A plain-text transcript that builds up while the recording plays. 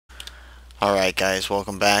Alright guys,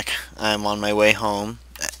 welcome back. I'm on my way home,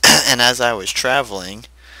 and as I was traveling,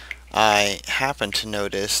 I happened to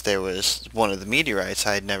notice there was one of the meteorites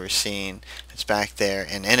I had never seen. It's back there,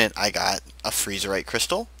 and in it I got a freezerite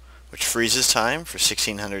crystal, which freezes time for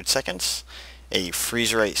 1600 seconds. A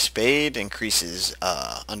freezerite spade increases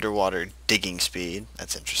underwater digging speed.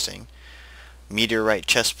 That's interesting. Meteorite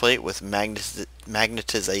chestplate with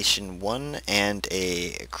magnetization 1 and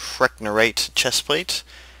a Krunkmeier chestplate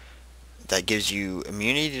that gives you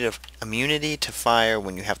immunity to fire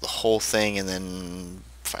when you have the whole thing, and then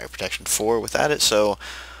fire protection 4 without it. So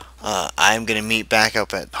I'm gonna meet back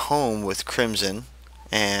up at home with Crimson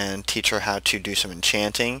and teach her how to do some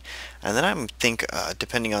enchanting, and then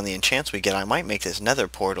depending on the enchants we get, I might make this nether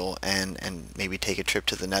portal and maybe take a trip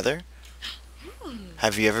to the nether. Ooh,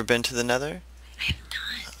 Have you ever been to the nether? I have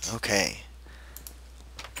not. Okay.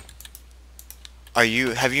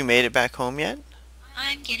 Have you made it back home yet?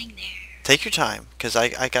 I'm getting there. Take your time, because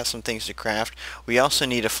I got some things to craft. We also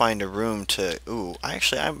need to find a room to... Ooh, I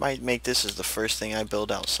might make this as the first thing I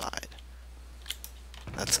build outside.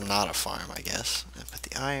 That's not a farm, I guess. I put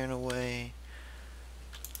the iron away.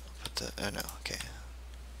 Put the... Oh, no, okay.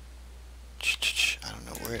 I don't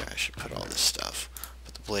know where I should put all this stuff.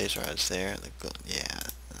 Put the blaze rods there. Yeah.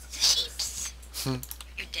 Sheeps. You're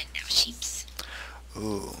dead now, sheeps.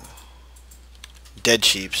 Ooh. Dead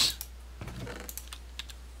sheeps.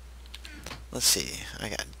 Let's see, I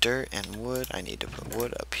got dirt and wood. I need to put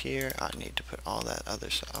wood up here. I need to put all that other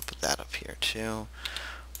stuff. I'll put that up here too.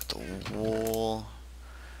 Put the wool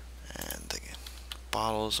and the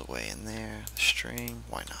bottles away in there. The string,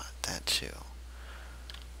 why not? That too.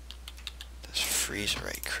 This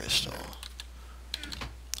freezerite crystal.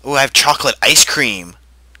 Oh, I have chocolate ice cream.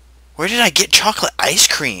 Where did I get chocolate ice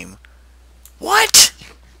cream? What?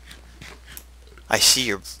 I see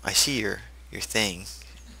your thing.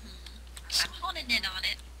 I'm honing in on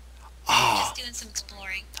it. Oh, Just doing some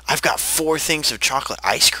exploring. I've got 4 things of chocolate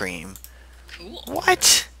ice cream. Cool.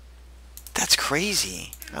 What? That's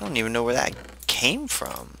crazy. I don't even know where that came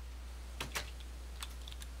from.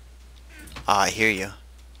 I hear you.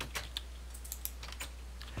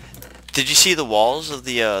 Did you see the walls of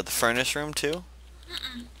the furnace room too?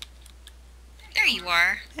 Mm-mm. There you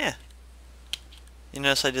are. Yeah. You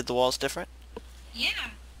notice I did the walls different?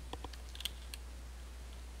 Yeah.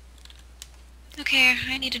 Okay,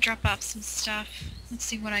 I need to drop off some stuff. Let's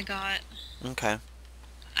see what I got. Okay.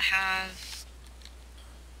 I have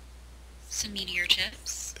some meteor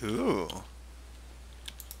chips. Ooh.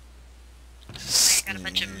 I got a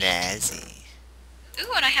bunch of meat. Snazzy.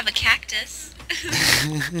 Ooh, and I have a cactus.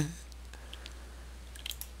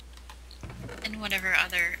 And whatever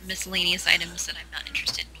other miscellaneous items that I'm not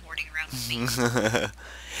interested in hoarding around with me.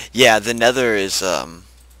 Yeah, the nether is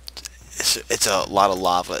it's a lot of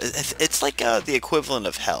lava. It's like the equivalent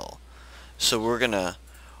of hell. So what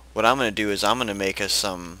I'm gonna do is I'm gonna make us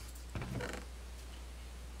some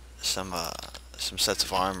sets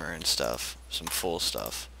of armor and stuff, some full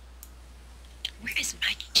stuff. Where is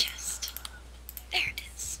my chest? There it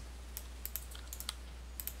is.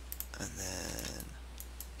 And then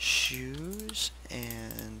shoes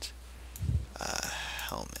and a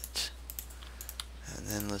helmet. And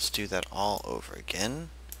then let's do that all over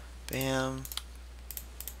again. Bam.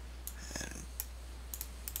 And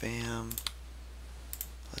bam.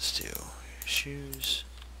 Let's do shoes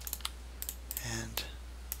and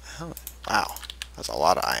helmet. Wow, that's a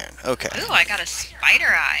lot of iron. Okay. Ooh, I got a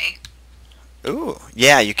spider eye. Ooh,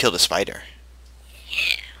 yeah, you killed a spider.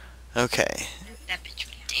 Yeah. Okay. That bitch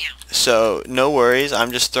went down. So, no worries.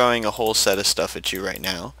 I'm just throwing a whole set of stuff at you right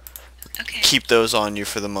now. Okay. Keep those on you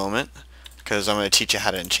for the moment, because I'm going to teach you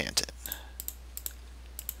how to enchant it.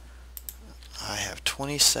 I have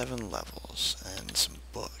 27 levels and some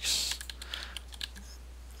books.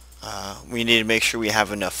 We need to make sure we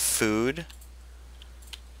have enough food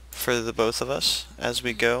for the both of us as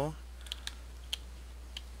we go.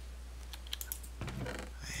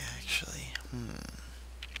 Actually,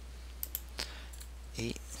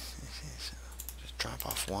 8. Just drop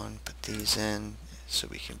off 1, put these in so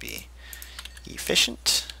we can be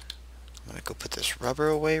efficient. I'm gonna go put this rubber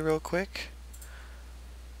away real quick.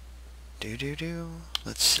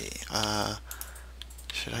 Let's see.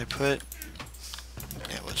 Should I put...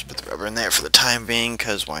 Yeah, let's put the rubber in there for the time being,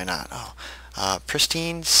 because why not? Oh,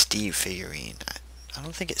 pristine Steve figurine. I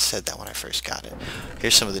don't think it said that when I first got it.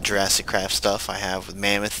 Here's some of the Jurassicraft stuff I have with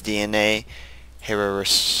mammoth DNA,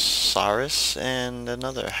 Herosaurus, and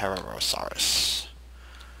another Herosaurus.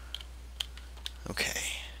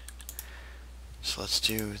 Okay. So let's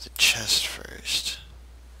do the chest first.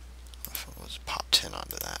 Let's pop 10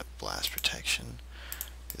 onto that. Blast protection.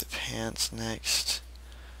 Do the enhance next.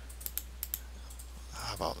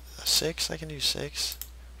 How about a 6? I can do 6.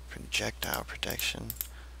 Projectile protection.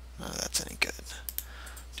 No, that's any good.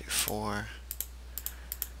 Do 4.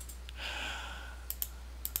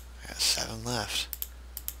 I got 7 left.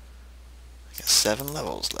 I got 7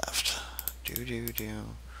 levels left. Do. There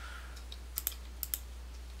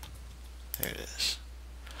it is.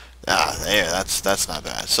 Ah, there. That's not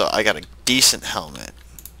bad. So I got a decent helmet.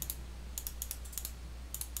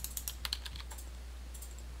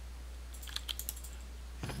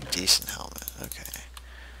 Decent helmet. Okay.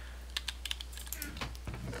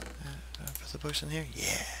 Put the books in here.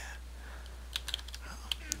 Yeah.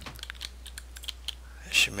 I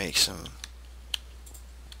should make some.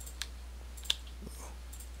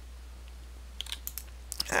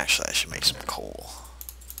 Actually, I should make some coal.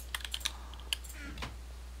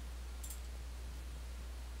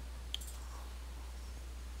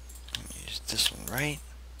 Use this one, right?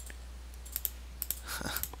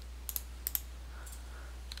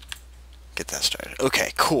 Get that started.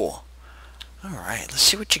 Okay, cool. Alright, let's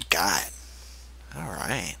see what you got.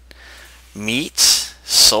 Alright. Meat,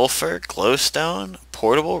 sulfur, glowstone,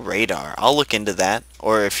 portable radar. I'll look into that,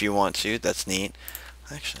 or if you want to, that's neat.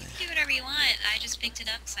 Actually, Do whatever you want. I just picked it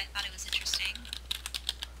up because I thought it was interesting.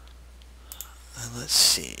 let's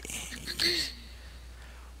see.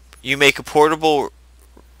 You make a portable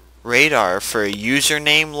radar for a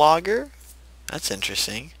username logger? That's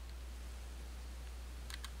interesting.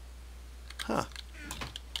 Huh.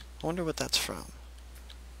 I wonder what that's from.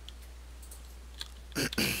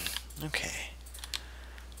 Okay.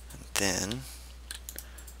 And then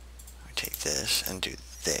we take this and do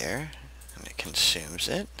there, and it consumes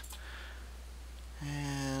it.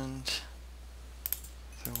 And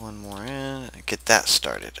throw one more in and get that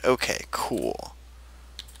started. Okay, cool.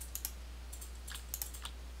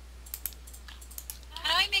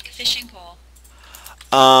 How do I make a fishing pole?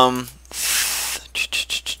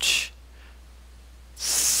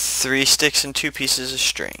 3 sticks and 2 pieces of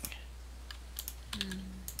string.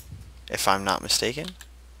 If I'm not mistaken.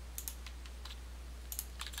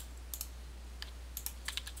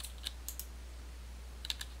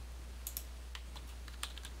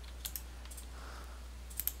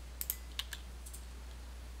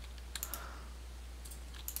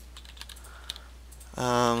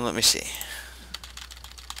 Let me see.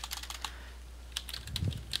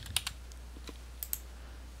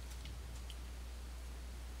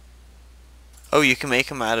 Oh, you can make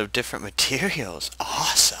them out of different materials.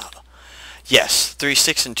 Awesome. Yes, 3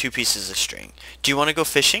 sticks and 2 pieces of string. Do you want to go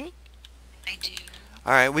fishing? I do.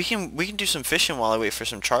 All right, we can do some fishing while I wait for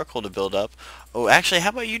some charcoal to build up. Oh, actually, how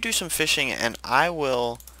about you do some fishing and I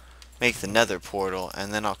will make the nether portal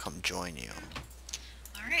and then I'll come join you.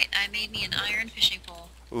 Alright, I made me an iron fishing pole.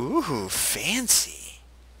 Ooh, fancy.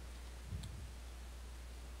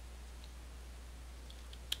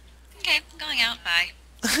 Okay, I'm going out. Bye.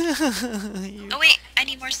 You- Oh wait, I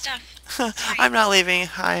need more stuff. Sorry. I'm not leaving.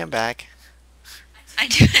 Hi, I'm back. I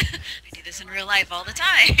do I do this in real life all the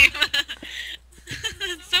time.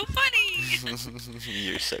 It's so funny.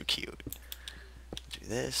 You're so cute. Do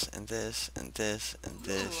this and this and this and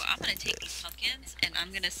this. Ooh, I'm gonna and take this. these pumpkins and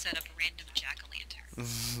I'm gonna set up a random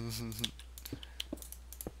jack-o'-lantern.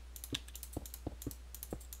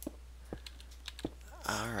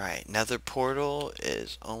 Alright, nether portal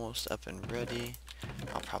is almost up and ready.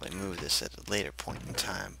 I'll probably move this at a later point in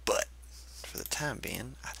time, but for the time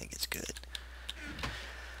being, I think it's good.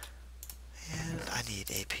 And I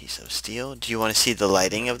need a piece of steel. Do you want to see the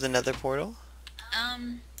lighting of the nether portal? Hang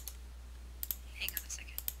on a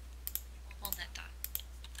second. Hold that thought.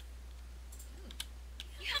 Ooh,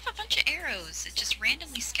 you have a bunch of arrows. It just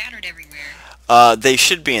randomly scattered everywhere. They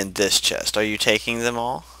should be in this chest. Are you taking them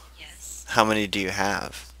all? Yes, How many do you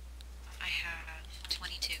have? I have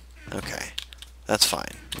 22. Okay, that's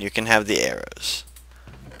fine. You can have the arrows.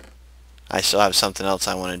 I still have something else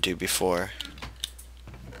I want to do before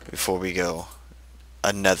we go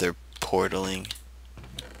another portaling.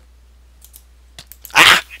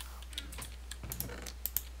 Ah!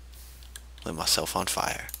 Lit myself on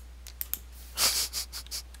fire.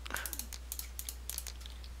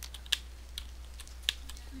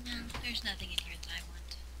 No, there's nothing in here that I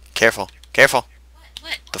want. Careful, careful.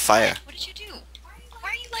 What? The fire. What did you do? Why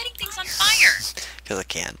are you lighting things on fire? Because I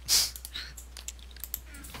can.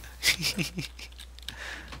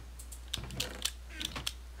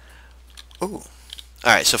 Ooh.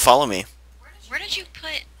 Alright, so follow me. Where did you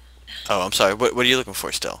put Oh, I'm sorry. What are you looking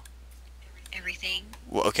for still? everything?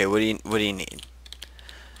 Well, okay, what do you need? I don't know.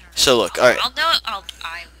 So look, alright. I'll know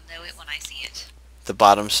it when I see it. The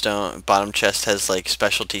bottom chest has like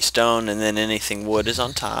specialty stone, and then anything wood is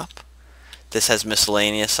on top. This has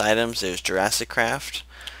miscellaneous items. There's Jurassicraft.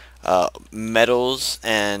 Metals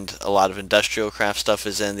and a lot of industrial craft stuff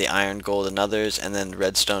is in the iron, gold, and others, and then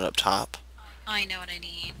redstone up top. I know what I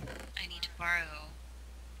need. I need to borrow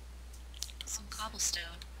some cobblestone.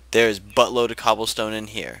 There's buttload of cobblestone in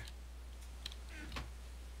here.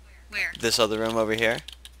 Where? This other room over here.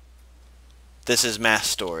 This is mass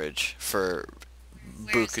storage for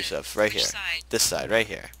Where is buku it? stuff. Right Which here. side? This side, right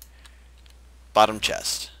here. Bottom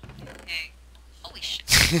chest. Okay. Holy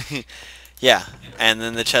shit. Yeah, and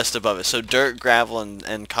then the chest above it. So dirt, gravel,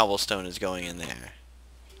 and cobblestone is going in there.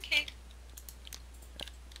 Okay.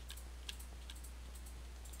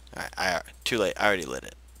 Alright, too late. I already lit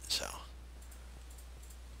it. So.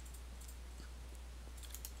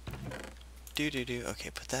 Do. Okay,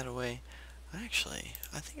 put that away. Actually,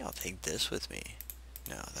 I think I'll take this with me.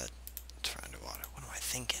 No, that's for underwater. What am I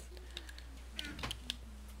thinking?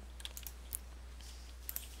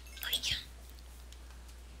 Oy.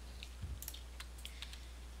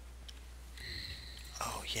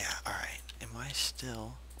 Oh, yeah, alright. Am I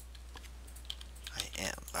still... I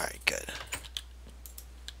am. Alright, good.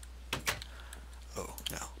 Oh,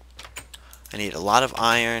 no. I need a lot of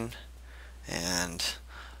iron, and...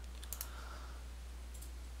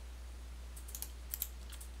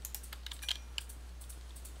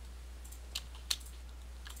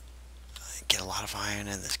 get a lot of iron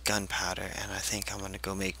and this gunpowder, and I think I'm going to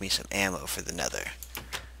go make me some ammo for the nether.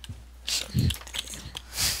 So...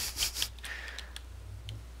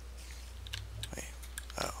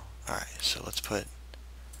 Alright, so let's put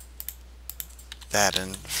that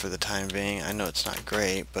in for the time being. I know it's not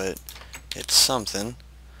great, but it's something.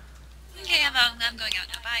 Okay, I'm going out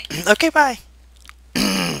now. Bye. Okay, bye!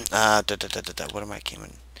 What am I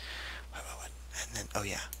gaming? What? And then, oh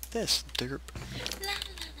yeah, this. Derp. La, la,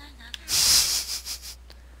 la, la, la.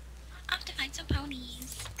 Off to find some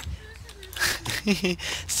ponies.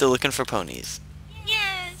 Still looking for ponies.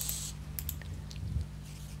 Yes.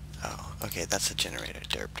 Oh, okay, that's a generator.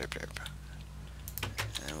 Derp.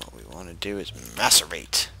 And what we want to do is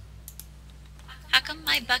macerate. How come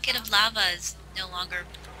my bucket of lava is no longer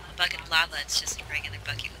a bucket of lava? It's just a regular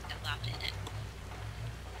bucket with no lava in it.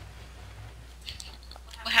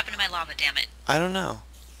 What happened to my lava, damn it? I don't know.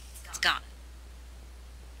 It's gone.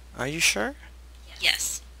 Are you sure?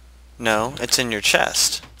 Yes. No, it's in your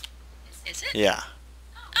chest. Is it? Yeah.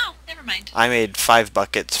 Oh, never mind. I made 5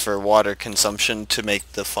 buckets for water consumption to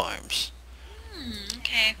make the farms.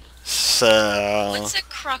 Okay. So... What's a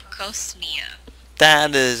crocosmia?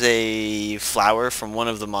 that is a flower from one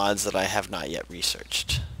of the mods that I have not yet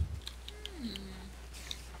researched.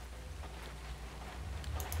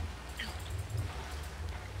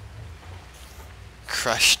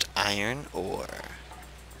 Crushed iron ore.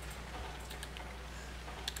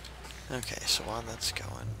 Okay, so while that's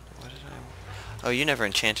going, what did I... oh, you never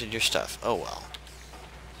enchanted your stuff. Oh, well.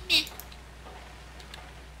 Meh.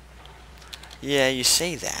 Yeah, you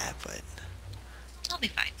say that, but... I'll be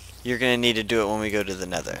fine. you're gonna need to do it when we go to the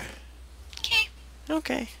nether. Okay.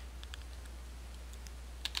 Okay.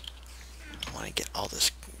 I want to get all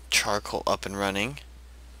this charcoal up and running.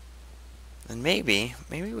 And maybe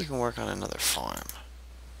we can work on another farm.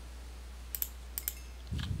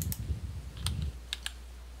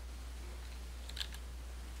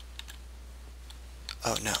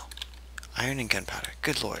 Oh no. Iron and gunpowder.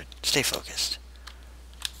 Good lord. Stay focused.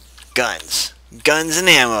 Guns. Guns and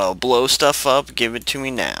ammo. Blow stuff up. Give it to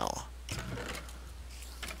me now.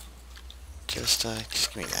 Just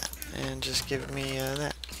give me that. And just give me,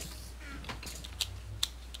 that.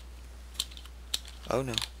 Oh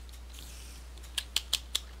no.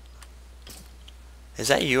 Is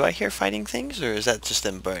that you I hear fighting things, or is that just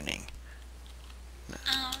them burning?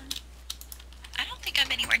 I don't think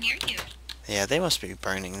I'm anywhere near you. Yeah, they must be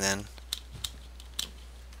burning then.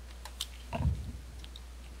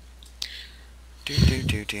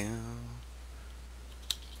 Do.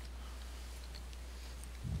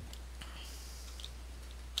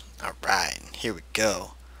 Alright, here we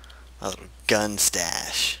go. A little gun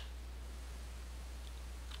stash.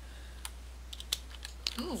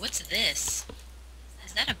 Ooh, what's this?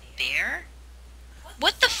 Is that a bear?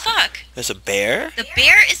 What the fuck? There's a bear? The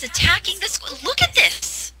bear is attacking the squid. Look at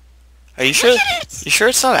this! Are you sure? Look at it! You sure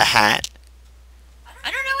it's not a hat?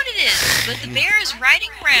 I don't know what it is, but the bear is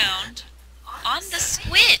riding around on the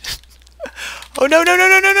squid. Oh no!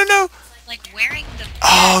 Like wearing the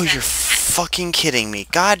Oh, that you're hat. fucking kidding me.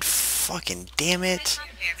 God fucking damn Maybe it. it's not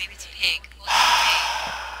a bear, maybe it's a pig. Well,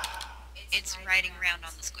 it's a pig. It's riding around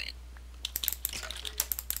on the squid.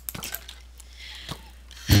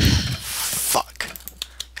 Fuck.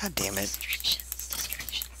 God damn it. Distractions.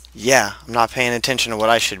 Yeah, I'm not paying attention to what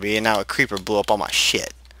I should be, and now a creeper blew up all my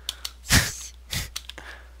shit.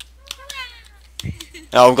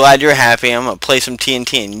 Oh, I'm glad you're happy. I'm gonna play some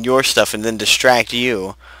TNT in your stuff and then distract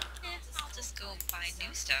you. I'll just go buy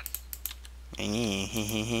new stuff. You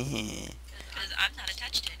Because I'm not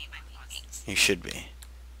attached to any of my belongings. should be.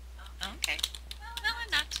 Okay. No,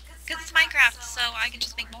 I'm not. Because it's Minecraft, so I can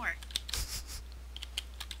just make more.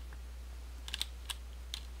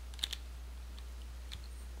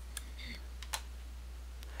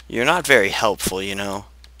 You're not very helpful, you know.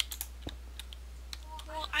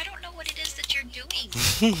 Well, I don't know what it is that you're doing.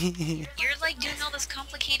 You're like doing all this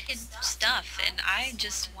complicated stuff, and I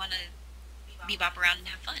just want to bebop around and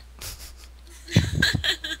have fun.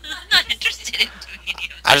 I'm not interested in doing any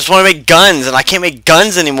of I that. just want to make guns, and I can't make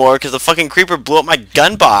guns anymore because the fucking creeper blew up my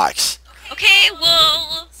gun box. Okay,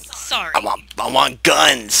 well, sorry. I want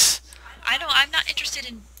guns. I'm not interested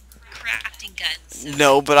in crafting guns. So.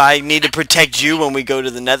 No, but I need to protect you when we go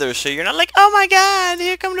to the nether, so you're not like, oh my god,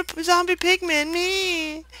 here come the zombie pigmen,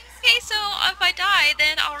 me. Okay, so if I die,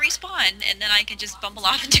 then I'll respawn, and then I can just bumble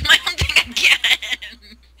off and do my own thing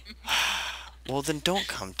again. Well, then don't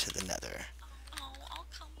come to the nether. Oh, I'll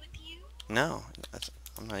come with you. No,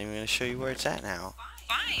 I'm not even going to show you where it's at now.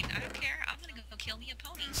 Fine, I don't care. I'm gonna go kill me a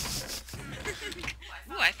pony.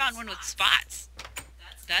 Ooh, I found one with spots.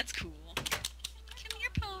 That's cool. Kill me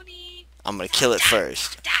your pony. I'm going to kill it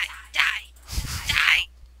first. Die, die.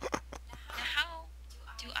 Now how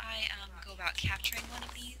do I go about capturing one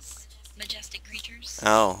of these majestic creatures?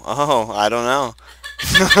 Oh, I don't know.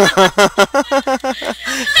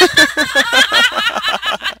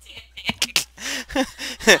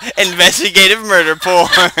 Investigative murder porn.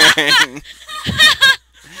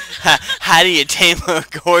 How do you tame a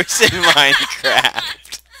horse in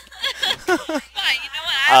Minecraft? Fine, you know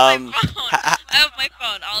what? I have my phone. ha- I have my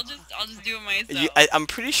phone. I'll just do it myself. I'm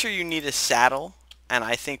pretty sure you need a saddle, and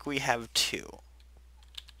I think we have two.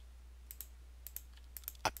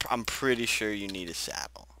 I'm pretty sure you need a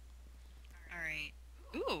saddle. Alright.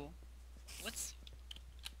 Ooh. Is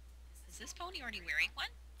this pony already wearing one?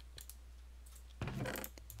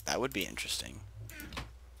 That would be interesting.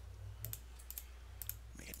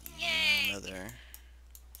 Make Yay! another.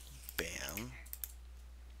 Bam.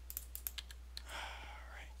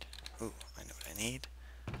 Alright. Ooh, I know what I need.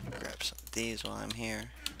 Grab some of these while I'm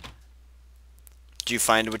here. Did you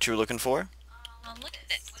find what you were looking for? Look at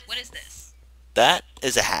this. What is this? That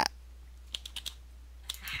is a hat.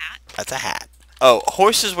 Hat? That's a hat. Oh,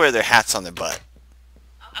 horses wear their hats on their butt.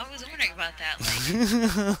 I was wondering about that.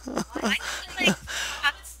 Like,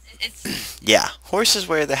 it's Yeah, horses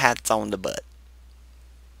wear their hats on the butt.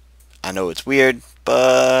 I know it's weird,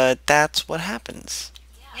 but that's what happens.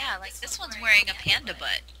 yeah, like this one's wearing a panda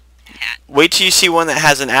butt hat. Wait till you see one that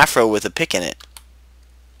has an afro with a pick in it.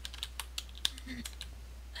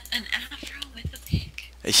 An afro with a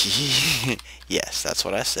pick. Yes, that's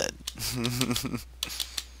what I said.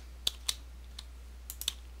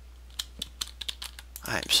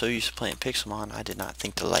 I am so used to playing Pixelmon, I did not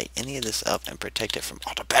think to light any of this up and protect it from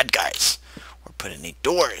all the bad guys. Or put any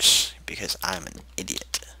doors, because I'm an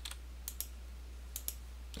idiot.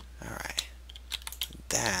 Alright.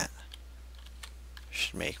 That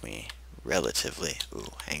should make me relatively...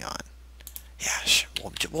 Ooh, hang on. Yeah,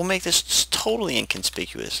 we'll make this totally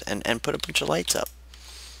inconspicuous and put a bunch of lights up.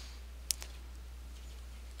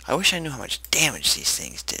 I wish I knew how much damage these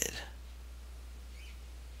things did.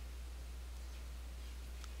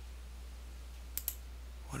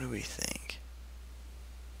 What do we think?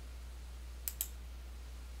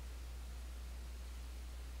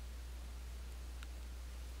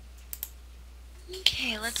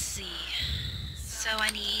 Okay, let's see. So I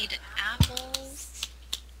need apples,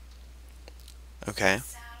 Okay.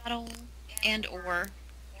 saddle, and or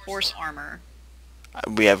horse armor.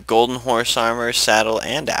 We have golden horse armor, saddle,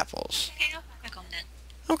 and apples. Okay, I'll put back on then.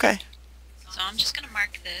 Okay. So I'm just gonna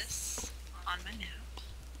mark this on my map.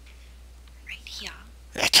 Right here.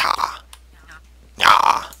 Yeah.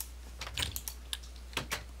 Yeah.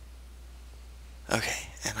 Okay,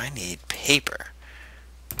 and I need paper.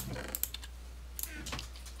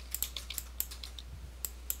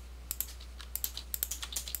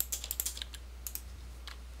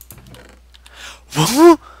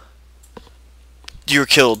 You were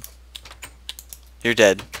killed. You're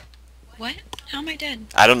dead. What? How am I dead?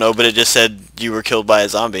 I don't know, but it just said you were killed by a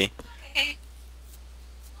zombie. Okay.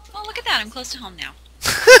 Well, look at that. I'm close to home now.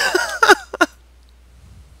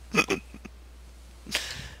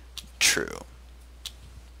 True.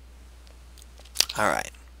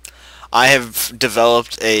 Alright. I have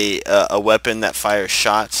developed a weapon that fires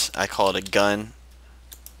shots. I call it a gun.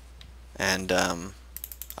 And,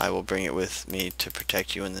 I will bring it with me to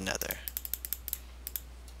protect you in the nether.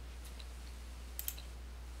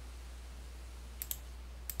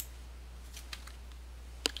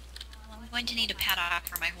 Well, I'm going to need a paddock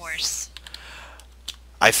for my horse.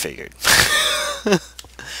 I figured.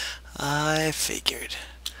 I figured.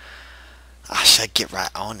 I should get right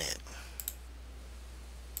on it.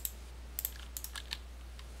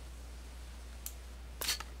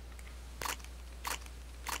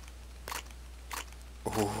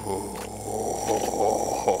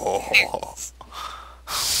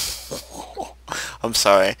 I'm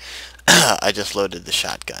sorry. I just loaded the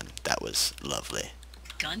shotgun. That was lovely.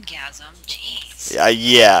 Gungasm? Jeez.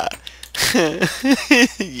 Yeah.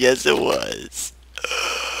 Yes, it was.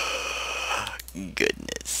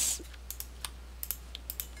 Goodness.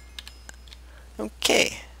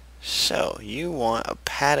 Okay. So, you want a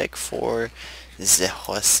paddock for the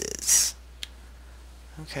horses.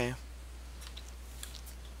 Okay.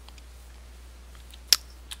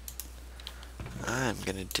 I'm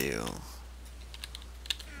gonna do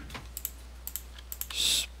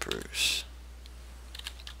spruce.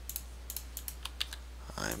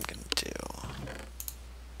 I'm gonna do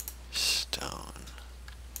stone.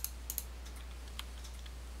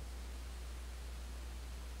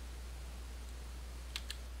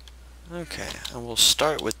 Okay, and we'll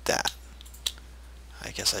start with that. I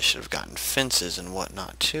guess I should have gotten fences and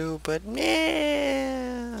whatnot too, but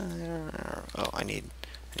yeah. Oh, I need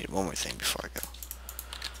one more thing before I go.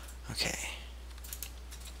 Okay.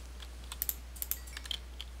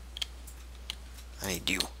 I need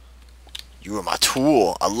you. You are my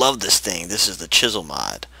tool. I love this thing. This is the chisel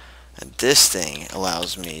mod. And this thing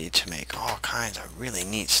allows me to make all kinds of really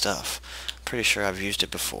neat stuff. Pretty sure I've used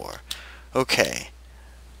it before. Okay.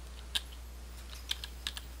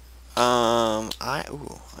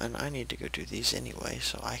 And I need to go do these anyway,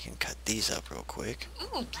 so I can cut these up real quick.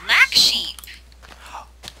 Ooh, black sheep.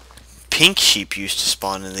 Pink sheep used to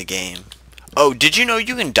spawn in the game. Oh, did you know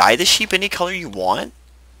you can dye the sheep any color you want?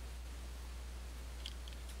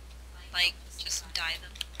 Like, just dye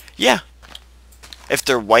them? Yeah. If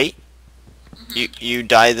they're white, you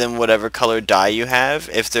dye them whatever color dye you have.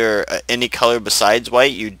 If they're any color besides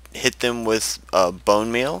white, you hit them with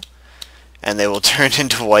bone meal, and they will turn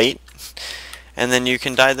into white. And then you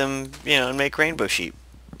can dye them, you know, and make rainbow sheep.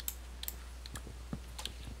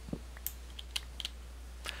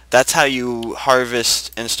 That's how you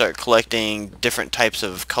harvest and start collecting different types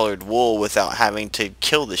of colored wool without having to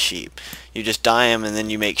kill the sheep. You just dye them, and then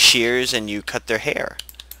you make shears and you cut their hair.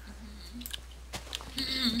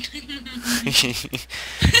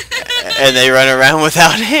 And they run around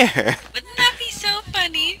without hair. Wouldn't that be so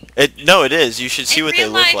funny? No, it is. You should see what they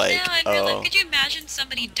look like. In real life, could you imagine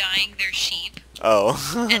somebody dyeing their sheep Oh.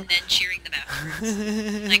 and then cheering them out?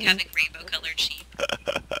 Like having rainbow-colored sheep.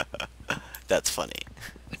 That's funny.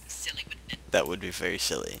 Would be silly, wouldn't it? That would be very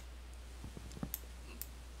silly.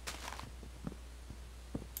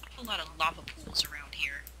 A lot of lava pools around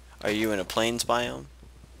here. Are you in a plains biome?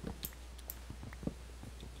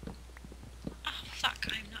 Oh, fuck.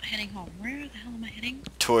 I'm not heading home. Where the hell am I heading?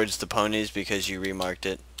 Towards the ponies because you remarked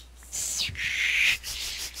it.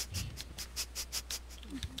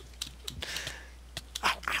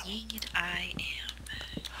 Indeed I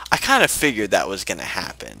am. I kind of figured that was going to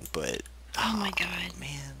happen, but... Oh my god.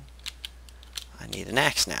 Man. I need an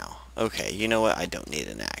axe now. Okay, you know what? I don't need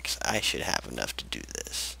an axe. I should have enough to do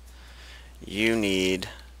this. You need...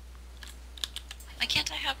 Why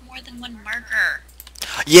can't I have more than one marker?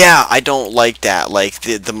 Yeah, I don't like that. Like,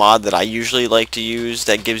 the mod that I usually like to use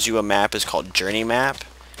that gives you a map is called Journey Map.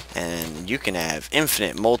 And you can have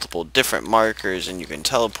infinite, multiple, different markers, and you can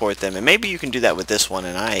teleport them. And maybe you can do that with this one,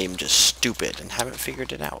 and I am just stupid and haven't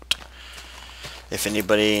figured it out. If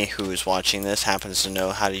anybody who is watching this happens to know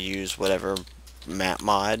how to use whatever map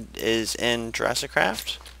mod is in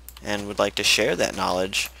Jurassicraft and would like to share that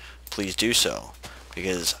knowledge, please do so.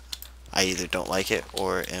 Because I either don't like it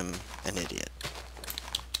or am an idiot.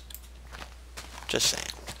 Just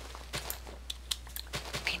saying.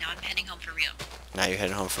 Okay, now I'm heading home for real. Now you're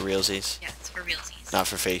heading home for realsies? Yeah, it's for realsies. Not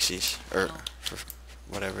for faces. Or No. for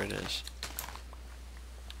whatever it is.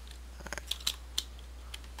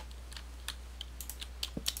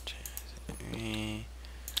 Alright.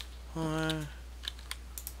 4. 1,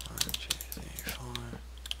 2, 3, 4.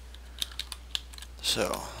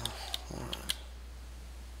 So, 1.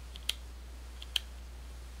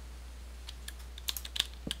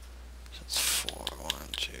 That's 4. 1,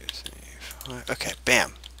 2, 3, 4. Okay,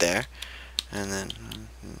 bam, there, and then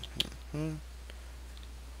we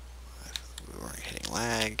weren't hitting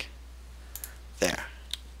lag. There,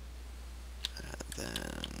 and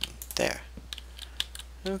then there.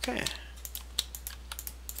 Okay.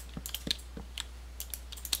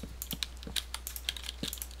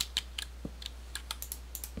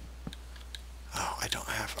 Oh, I don't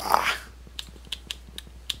have... Ah!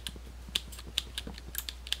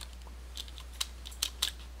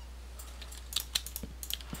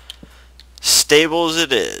 Stables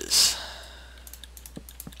it is.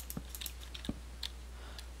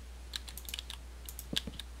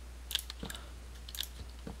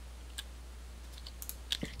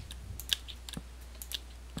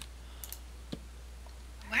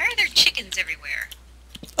 Why are there chickens everywhere?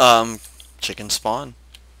 Chicken spawn.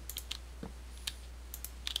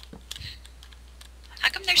 How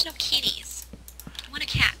come there's no kitties? I want a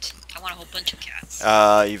cat. I want a whole bunch of cats.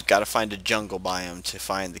 You've got to find a jungle biome to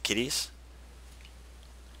find the kitties.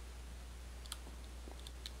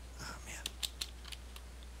 Oh, man.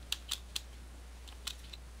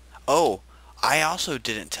 Oh, I also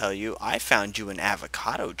didn't tell you, I found you an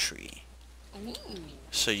avocado tree. Ooh.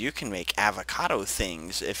 So you can make avocado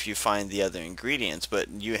things if you find the other ingredients, but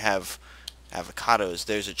you have avocados.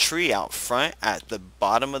 There's a tree out front at the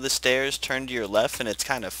bottom of the stairs. Turn to your left and it's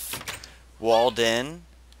kind of walled in.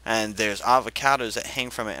 And there's avocados that hang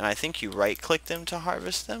from it, and I think you right-click them to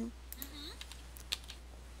harvest them. Mm-hmm.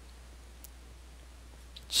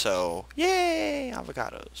 So, yay,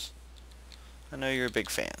 avocados. I know you're a big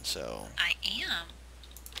fan, so... I am.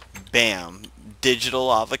 Bam, digital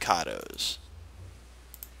avocados.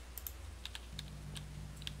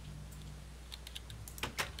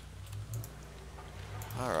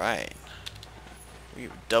 Alright.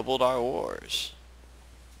 We've doubled our ores.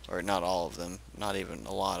 Or not all of them. Not even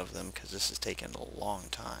a lot of them, because this has taken a long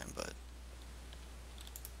time, but...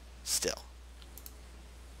 Still.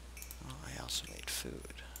 Oh, I also made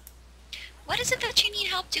food. What is it that you need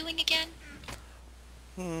help doing again?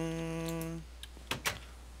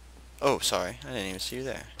 Oh, sorry. I didn't even see you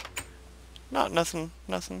there. No, nothing.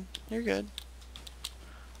 You're good.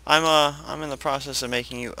 I'm in the process of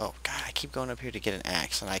making you... Oh, God, I keep going up here to get an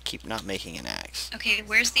axe, and I keep not making an axe. Okay,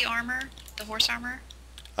 where's the armor? The horse armor?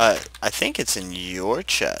 I think it's in your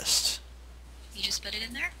chest. You just put it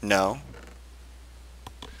in there? No.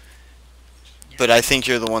 But I think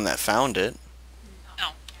you're the one that found it.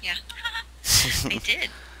 Oh, yeah. I did.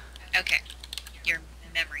 Okay. Your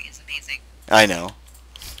memory is amazing. I know.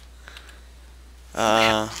 You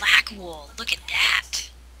have black wool. Look at that.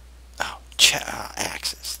 Oh,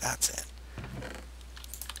 axes. That's it.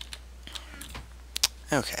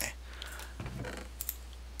 Okay.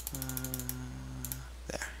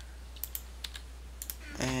 There.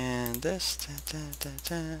 And this.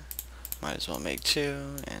 Might as well make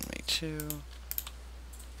two and make two.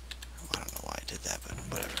 I don't know why I did that, but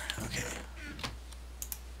whatever. Okay.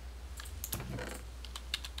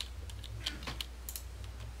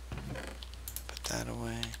 Put that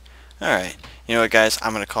away. Alright. You know what, guys?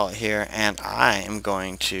 I'm going to call it here, and I am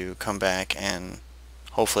going to come back and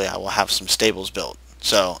hopefully I will have some stables built.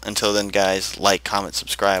 So, until then, guys, like, comment,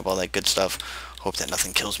 subscribe, all that good stuff. Hope that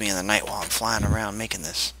nothing kills me in the night while I'm flying around making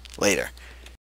this. Later.